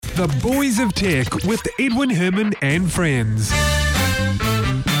The Boys of Tech with Edwin Herman and friends.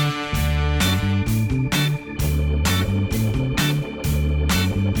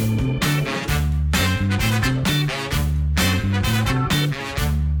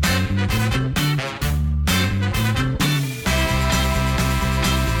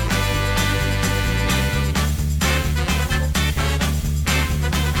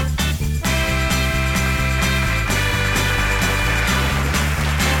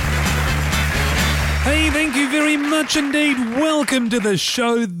 Thank you very much indeed. Welcome to the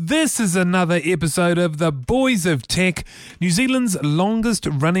show. This is another episode of The Boys of Tech, New Zealand's longest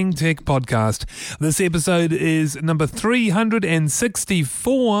running tech podcast. This episode is number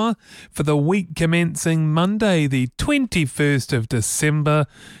 364 for the week commencing Monday, the 21st of December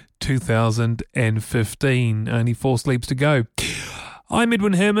 2015. Only 4 sleeps to go. I'm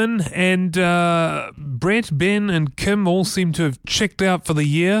Edwin Herman, and Brett, Ben and Kim all seem to have checked out for the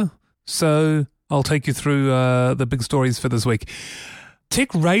year, so I'll take you through the big stories for this week.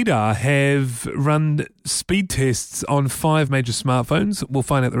 TechRadar have run speed tests on 5 major smartphones. We'll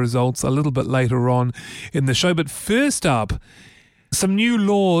find out the results a little bit later on in the show. But first up, some new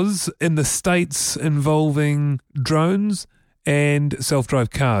laws in the States involving drones and self-drive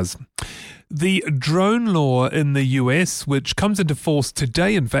cars. The drone law in the US, which comes into force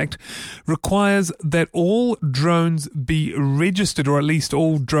today, in fact, requires that all drones be registered, or at least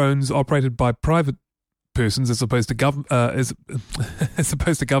all drones operated by private persons as opposed to as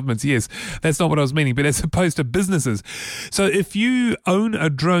opposed to governments. Yes, that's not what I was meaning, but as opposed to businesses. So if you own a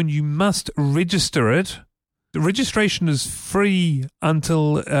drone, you must register it. The registration is free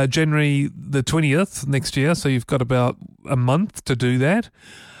until January the 20th next year, so you've got about a month to do that.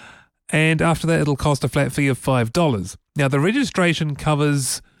 And after that, it'll cost a flat fee of $5. Now, the registration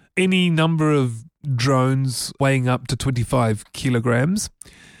covers any number of drones weighing up to 25 kilograms.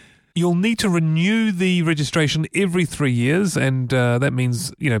 You'll need to renew the registration every 3 years, and that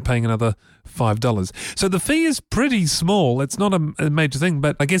means, paying another $5. So the fee is pretty small. It's not a major thing,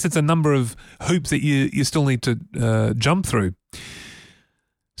 but I guess it's a number of hoops that you still need to jump through.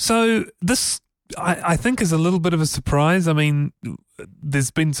 So this, I think, is a little bit of a surprise. I mean, there's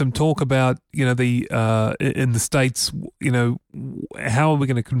been some talk about, in the States, how are we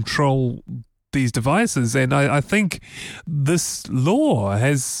going to control these devices? And I think this law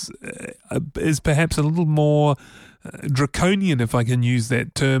is perhaps a little more draconian, if I can use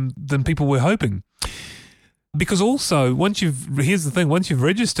that term, than people were hoping. Because also, once you've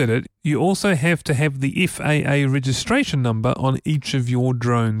registered it, you also have to have the FAA registration number on each of your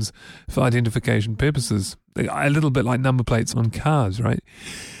drones for identification purposes. A little bit like number plates on cars, right?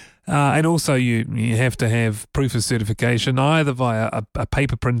 And also you have to have proof of certification either via a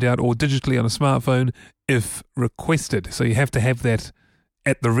paper printout or digitally on a smartphone if requested. So you have to have that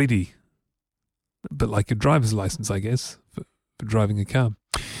at the ready. A bit like your driver's license, I guess, for driving a car.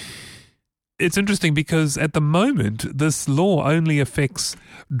 It's interesting because at the moment, this law only affects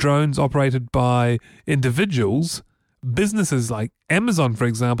drones operated by individuals. Businesses like Amazon, for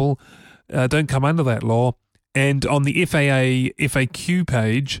example, don't come under that law. And on the FAA FAQ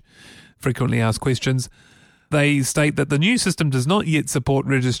page, frequently asked questions, they state that the new system does not yet support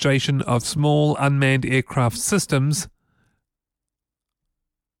registration of small unmanned aircraft systems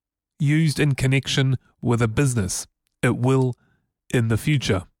used in connection with a business. It will in the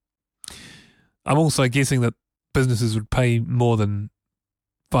future. I'm also guessing that businesses would pay more than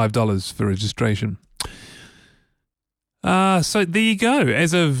 $5 for registration. So there you go.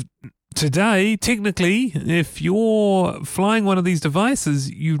 As of today, technically, if you're flying one of these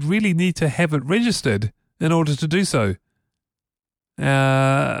devices, you really need to have it registered in order to do so.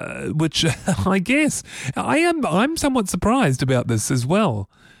 Which I guess I'm somewhat surprised about this as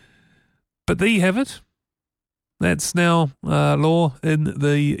well. But there you have it. That's now law in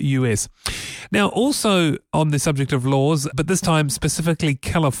the US. Now, also on the subject of laws, but this time specifically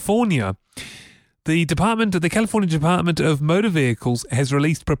California, the California Department of Motor Vehicles has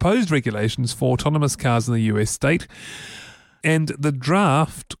released proposed regulations for autonomous cars in the US state. And the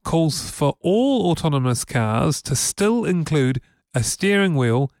draft calls for all autonomous cars to still include a steering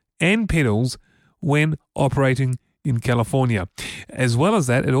wheel and pedals when operating in California. As well as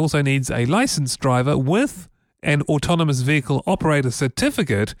that, it also needs a licensed driver with an autonomous vehicle operator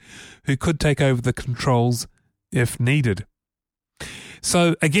certificate who could take over the controls if needed.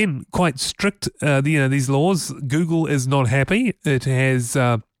 So again, quite strict, these laws. Google is not happy. It has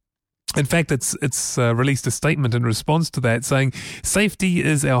In fact, it's released a statement in response to that saying, safety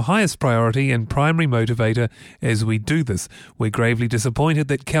is our highest priority and primary motivator as we do this. We're gravely disappointed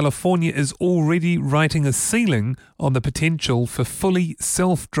that California is already writing a ceiling on the potential for fully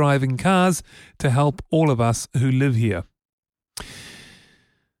self-driving cars to help all of us who live here.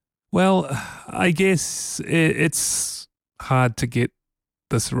 Well, I guess it's hard to get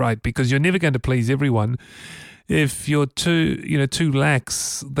this right because you're never going to please everyone. If you're too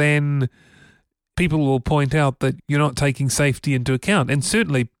lax, then people will point out that you're not taking safety into account. And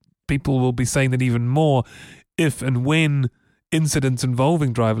certainly people will be saying that even more if and when incidents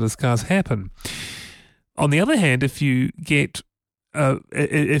involving driverless cars happen. On the other hand, if you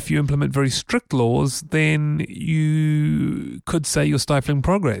implement very strict laws, then you could say you're stifling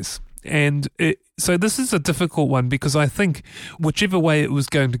progress. And so this is a difficult one because I think whichever way it was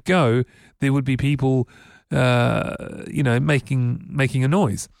going to go, there would be people making a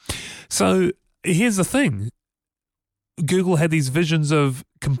noise. So here's the thing. Google had these visions of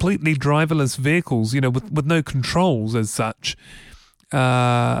completely driverless vehicles, with no controls as such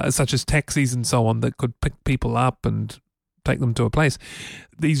as taxis and so on that could pick people up and take them to a place.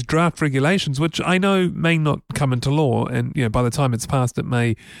 These draft regulations, which I know may not come into law, and by the time it's passed, it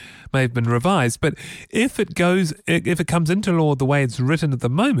may have been revised. But if it comes into law the way it's written at the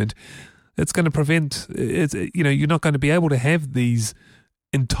moment, it's going to prevent, you're not going to be able to have these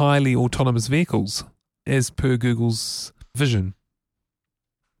entirely autonomous vehicles as per Google's vision.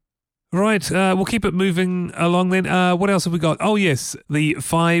 Right, we'll keep it moving along then. What else have we got? Oh yes, the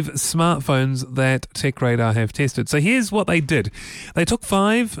 5 smartphones that TechRadar have tested. So here's what they did. They took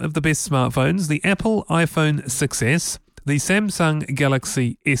 5 of the best smartphones, the Apple iPhone 6s, the Samsung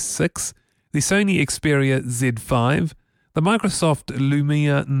Galaxy S6, the Sony Xperia Z5, the Microsoft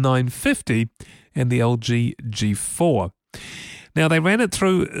Lumia 950, and the LG G4. Now, they ran it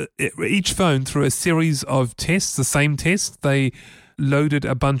through each phone through a series of tests, the same test. They loaded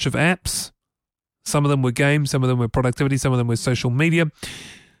a bunch of apps. Some of them were games, some of them were productivity, some of them were social media.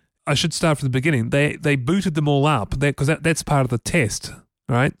 I should start from the beginning. They booted them all up because that's part of the test,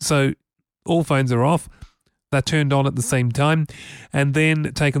 right? So all phones are off. They're turned on at the same time and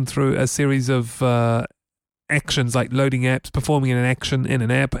then taken through a series of actions like loading apps, performing an action in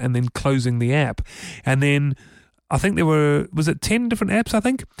an app, and then closing the app. And then I think was it 10 different apps, I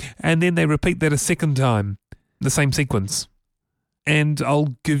think? And then they repeat that a second time, the same sequence. And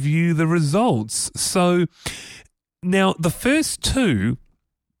I'll give you the results. So now the first 2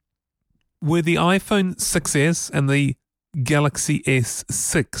 were the iPhone 6s and the Galaxy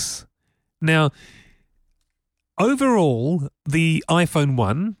S6. Now, overall, the iPhone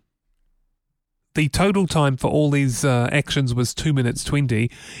 1, the total time for all these actions was 2 minutes 20,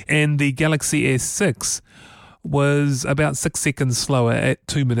 and the Galaxy S6 was about 6 seconds slower at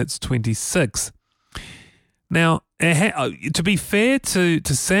 2 minutes 26. Now, to be fair to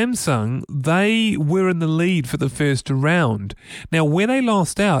Samsung, they were in the lead for the first round. Now, where they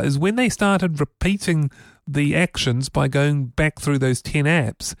lost out is when they started repeating the actions by going back through those 10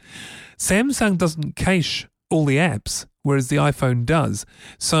 apps. Samsung doesn't cache all the apps, whereas the iPhone does.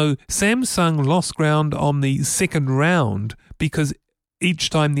 So Samsung lost ground on the second round because each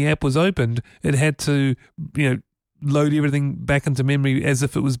time the app was opened, it had to, load everything back into memory as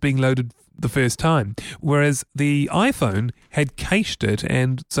if it was being loaded the first time. Whereas the iPhone had cached it,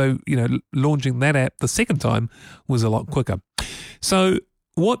 and so, launching that app the second time was a lot quicker. So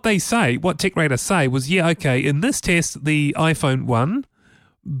what TechRadar say was, in this test, the iPhone won,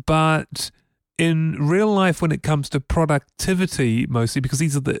 but in real life, when it comes to productivity, mostly because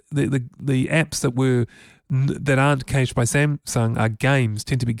these are the apps that aren't cached by Samsung are games,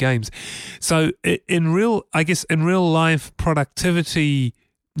 tend to be games. So in real life productivity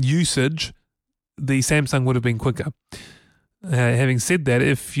usage, the Samsung would have been quicker. Having said that,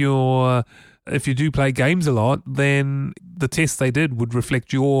 if you do play games a lot, then the test they did would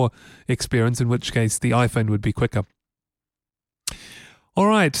reflect your experience, in which case the iPhone would be quicker. All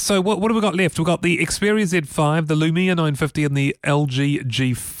right, so what have we got left? We've got the Xperia Z5, the Lumia 950, and the LG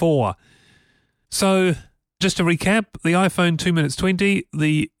G4. So just to recap, the iPhone 2 minutes 20,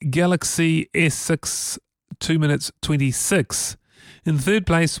 the Galaxy S6 2 minutes 26. In third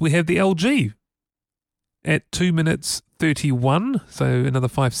place, we have the LG at 2 minutes 31, so another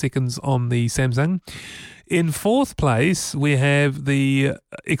 5 seconds on the Samsung. In fourth place, we have the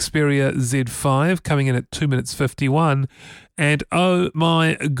Xperia Z5 coming in at 2 minutes 51. And oh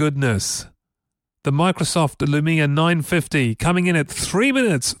my goodness, the Microsoft Lumia 950 coming in at 3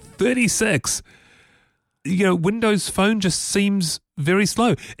 minutes 36. Windows Phone just seems very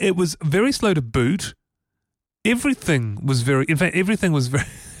slow. It was very slow to boot. Everything was very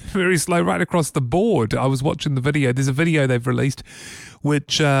very slow right across the board. I was watching the video. There's a video they've released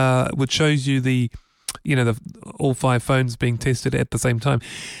which shows you all 5 phones being tested at the same time.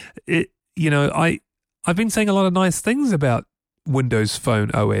 I've been saying a lot of nice things about Windows Phone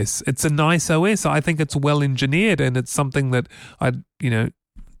OS. It's a nice OS. I think it's well engineered, and it's something that I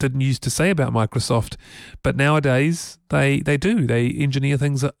didn't used to say about Microsoft, but nowadays they do. They engineer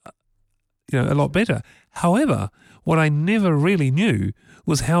things a lot better. However, what I never really knew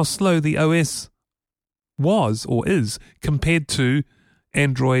was how slow the OS was or is compared to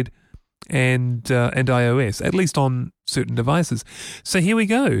Android and iOS, at least on certain devices. So here we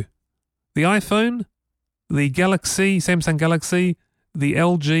go. The iPhone, the Samsung Galaxy, the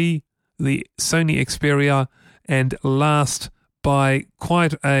LG, the Sony Xperia, and last by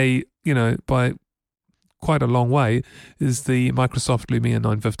quite a long way is the Microsoft Lumia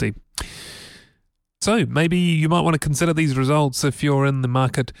 950. So maybe you might want to consider these results if you're in the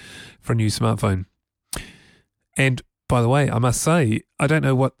market for a new smartphone. And by the way, I must say, I don't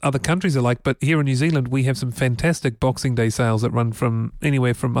know what other countries are like, but here in New Zealand, we have some fantastic Boxing Day sales that run from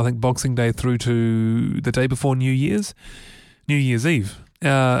anywhere from, I think, Boxing Day through to the day before New Year's Eve.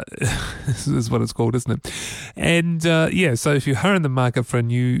 This is what it's called, isn't it? And so if you are in the market for a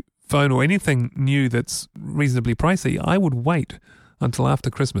new phone or anything new that's reasonably pricey, I would wait until after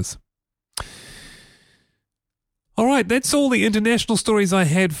Christmas. All right, that's all the international stories I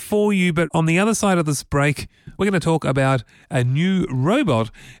had for you, but on the other side of this break, we're going to talk about a new robot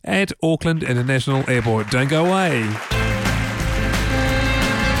at Auckland International Airport. Don't go away.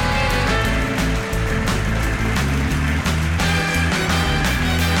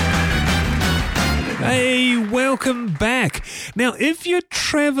 Hey, welcome back. Now, if you're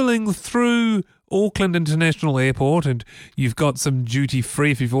travelling through Auckland International Airport and you've got some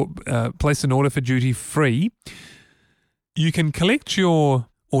duty-free, if you've placed an order for duty-free, you can collect your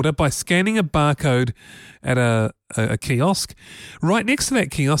order by scanning a barcode at a kiosk. Right next to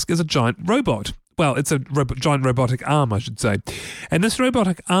that kiosk is a giant robot. Well, it's a giant robotic arm, I should say. And this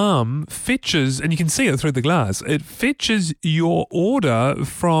robotic arm fetches, and you can see it through the glass, it fetches your order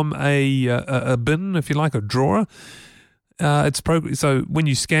from a bin, if you like, a drawer. So when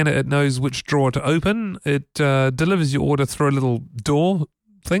you scan it, it knows which drawer to open. It delivers your order through a little door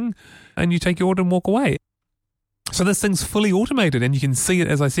thing, and you take your order and walk away. So this thing's fully automated, and you can see it,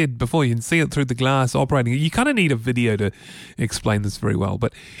 as I said before, you can see it through the glass operating. You kind of need a video to explain this very well,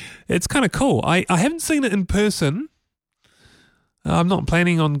 but it's kind of cool. I haven't seen it in person. I'm not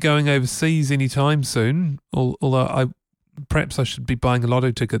planning on going overseas anytime soon, although perhaps I should be buying a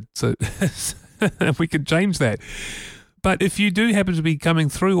lotto ticket so we could change that. But if you do happen to be coming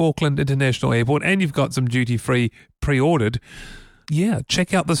through Auckland International Airport and you've got some duty-free pre-ordered,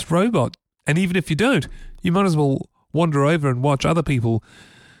 check out this robot. And even if you don't, you might as well wander over and watch other people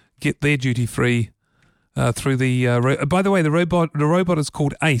get their duty-free through the... by the way, the robot is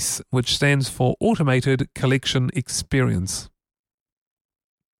called ACE, which stands for Automated Collection Experience.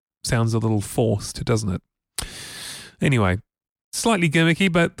 Sounds a little forced, doesn't it? Anyway, slightly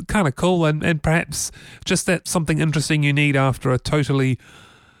gimmicky, but kind of cool, and perhaps just that's something interesting you need after a totally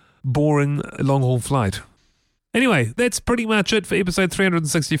boring long-haul flight. Anyway, that's pretty much it for episode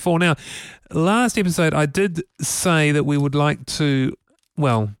 364. Now, last episode I did say that we would like to,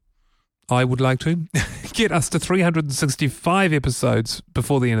 I would like to get us to 365 episodes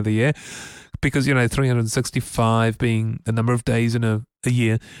before the end of the year, because, 365 being the number of days in a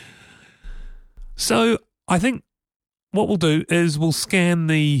year. So I think what we'll do is we'll scan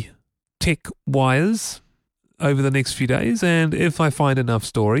the tech wires over the next few days, and if I find enough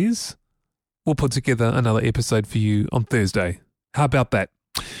stories, we'll put together another episode for you on Thursday. How about that?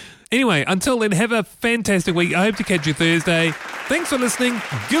 Anyway, until then, have a fantastic week. I hope to catch you Thursday. Thanks for listening.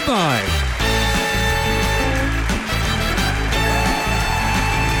 Goodbye.